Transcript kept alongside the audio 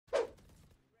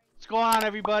What's going on,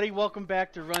 everybody? Welcome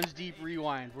back to Runs Deep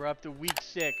Rewind. We're up to week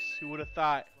 6. Who would have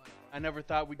thought? I never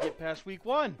thought we'd get past week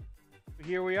 1. But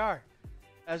here we are.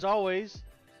 As always,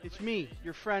 it's me,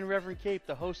 your friend Reverend Cape,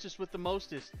 the hostess with the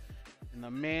mostest, and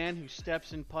the man who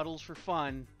steps in puddles for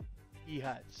fun,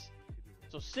 E-Huts.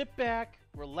 So sit back,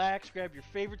 relax, grab your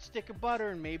favorite stick of butter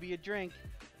and maybe a drink,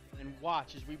 and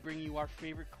watch as we bring you our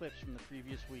favorite clips from the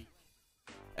previous week.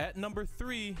 At number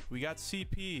 3, we got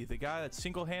CP, the guy that's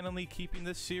single-handedly keeping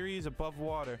this series above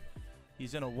water.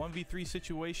 He's in a 1v3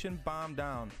 situation, bomb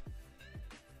down.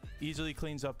 Easily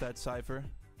cleans up that cipher.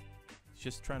 He's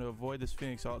just trying to avoid this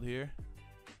Phoenix ult here.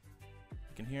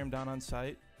 You can hear him down on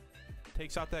sight.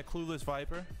 Takes out that clueless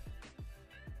Viper.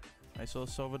 Nice little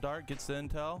Sova dart, gets the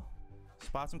intel.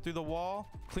 Spots him through the wall,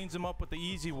 cleans him up with the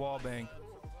easy wall bang.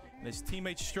 And his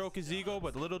teammates stroke his ego,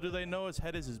 but little do they know his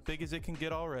head is as big as it can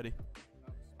get already.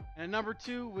 And at number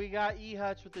 2, we got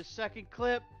E-Huts with his second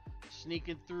clip,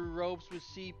 sneaking through ropes with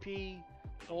CP,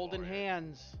 holding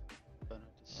hands,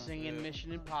 singing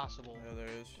Mission Impossible. Yeah, there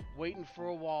is. Waiting for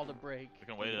a wall to break. We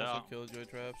can wait it out. Killjoy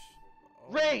traps.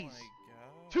 Oh Raise! my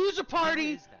God. 2's a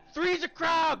party, 3's a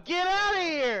crowd. Get out of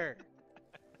here!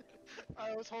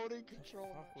 I was holding control.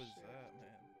 What the fuck was that,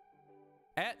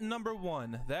 man? At number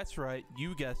 1, that's right,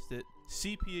 you guessed it,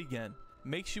 CP again.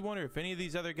 Makes you wonder if any of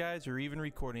these other guys are even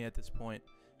recording at this point.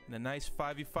 In a nice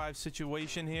 5v5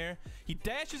 situation here, he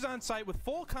dashes on site with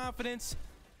full confidence,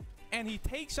 and he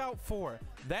takes out 4.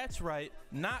 That's right,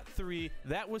 not 3,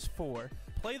 that was 4.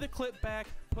 Play the clip back,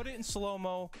 put it in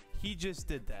slow-mo, he just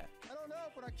did that. I don't know,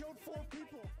 but I killed 4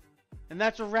 people. And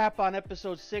that's a wrap on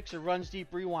episode 6 of Runs Deep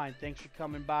Rewind. Thanks for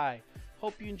coming by.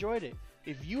 Hope you enjoyed it.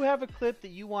 If you have a clip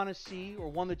that you want to see or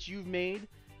one that you've made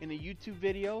in a YouTube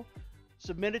video,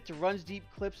 submit it to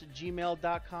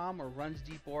runsdeepclips@gmail.com or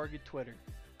runsdeep.org at Twitter.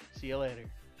 See you later.